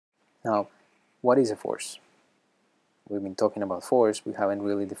Now, what is a force? We've been talking about force, we haven't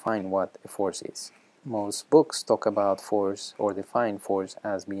really defined what a force is. Most books talk about force or define force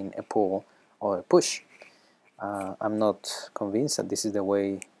as being a pull or a push. I'm not convinced that this is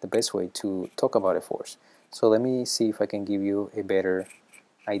the best way to talk about a force. So let me see if I can give you a better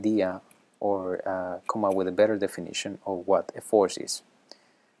idea or come up with a better definition of what a force is.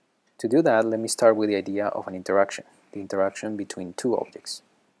 To do that, let me start with the idea of an interaction, the interaction between two objects.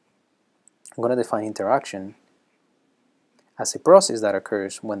 I'm going to define interaction as a process that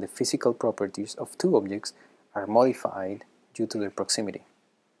occurs when the physical properties of two objects are modified due to their proximity.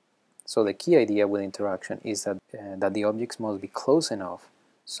 So the key idea with interaction is that the objects must be close enough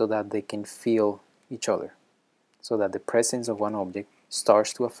so that they can feel each other, so that the presence of one object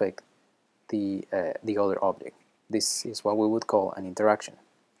starts to affect the other object. This is what we would call an interaction.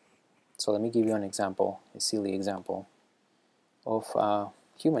 So let me give you an example, a silly example of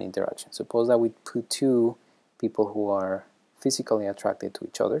human interaction. Suppose that we put two people who are physically attracted to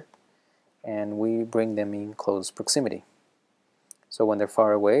each other and we bring them in close proximity. So when they're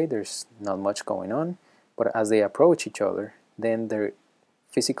far away, there's not much going on, but as they approach each other, then the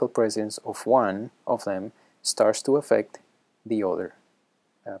physical presence of one of them starts to affect the other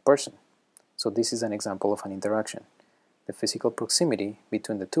person. So this is an example of an interaction. The physical proximity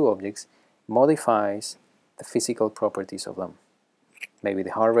between the two objects modifies the physical properties of them. Maybe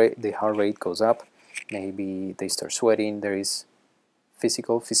the heart rate goes up, maybe they start sweating, there is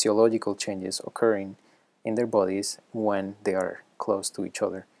physiological changes occurring in their bodies when they are close to each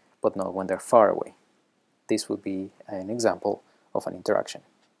other, but not when they're far away. This would be an example of an interaction.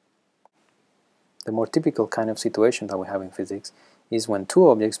 The more typical kind of situation that we have in physics is when two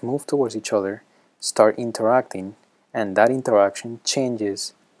objects move towards each other, start interacting, and that interaction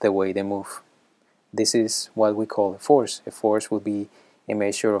changes the way they move. This is what we call a force. A force would be a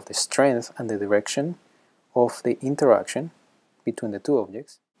measure of the strength and the direction of the interaction between the two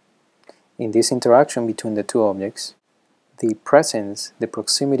objects. In this interaction between the two objects, the presence, the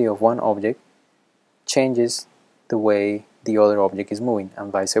proximity of one object changes the way the other object is moving,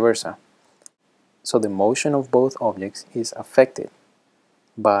 and vice versa. So the motion of both objects is affected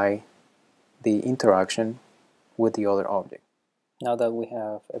by the interaction with the other object. Now that we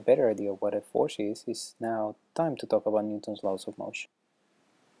have a better idea of what a force is, it's now time to talk about Newton's laws of motion.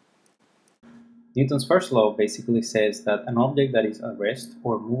 Newton's first law basically says that an object that is at rest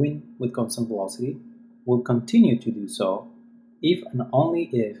or moving with constant velocity will continue to do so if and only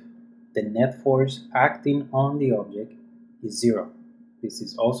if the net force acting on the object is zero. This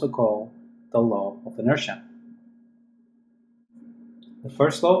is also called the law of inertia. The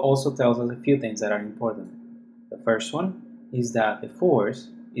first law also tells us a few things that are important. The first one is that a force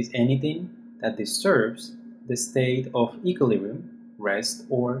is anything that disturbs the state of equilibrium, rest,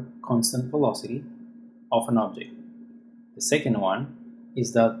 or constant velocity of an object. The second one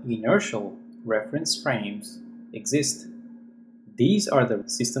is that inertial reference frames exist. These are the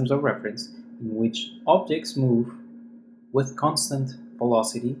systems of reference in which objects move with constant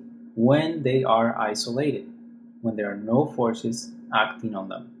velocity when they are isolated, when there are no forces acting on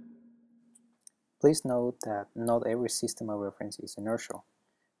them. Please note that not every system of reference is inertial.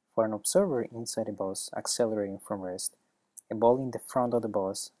 For an observer inside a bus accelerating from rest, a ball in the front of the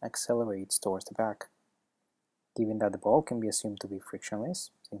bus accelerates towards the back. Given that the ball can be assumed to be frictionless,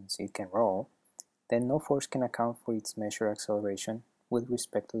 since it can roll, then no force can account for its measured acceleration with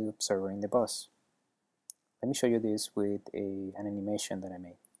respect to the observer in the bus. Let me show you this with an animation that I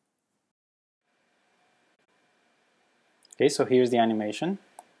made. Okay, so here's the animation.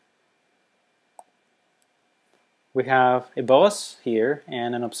 We have a bus here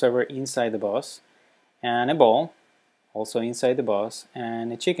and an observer inside the bus, and a ball also inside the bus,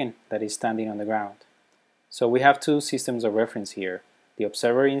 and a chicken that is standing on the ground. So we have two systems of reference here, the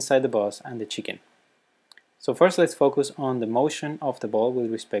observer inside the bus and the chicken. So first let's focus on the motion of the ball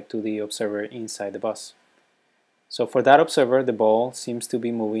with respect to the observer inside the bus. So for that observer, the ball seems to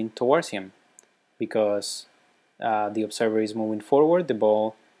be moving towards him because the observer is moving forward. The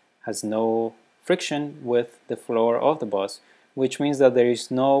ball has no friction with the floor of the bus, which means that there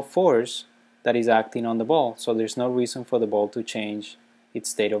is no force that is acting on the ball, so there's no reason for the ball to change its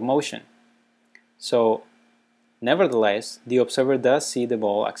state of motion. So nevertheless, the observer does see the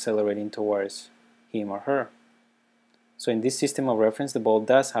ball accelerating towards him or her. So in this system of reference, the ball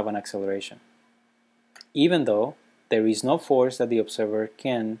does have an acceleration, even though there is no force that the observer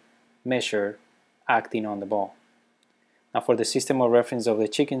can measure acting on the ball. Now for the system of reference of the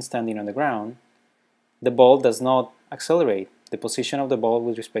chicken standing on the ground, the ball does not accelerate. The position of the ball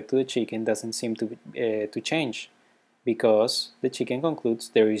with respect to the chicken doesn't seem to change. because the chicken concludes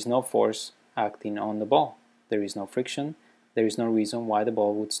there is no force acting on the ball. There is no friction. There is no reason why the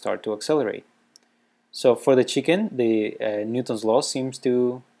ball would start to accelerate. So for the chicken, the Newton's law seems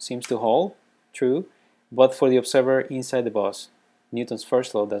to hold true, but for the observer inside the bus, Newton's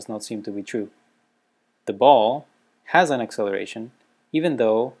first law does not seem to be true. The ball has an acceleration, even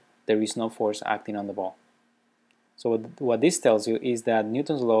though there is no force acting on the ball. So what this tells you is that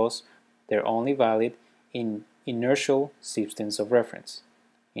Newton's laws, they're only valid in inertial systems of reference.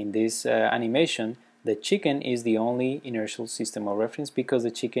 In this animation, the chicken is the only inertial system of reference because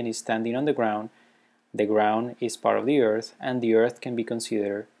the chicken is standing on the ground is part of the Earth, and the Earth can be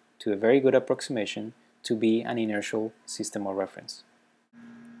considered, to a very good approximation, to be an inertial system of reference.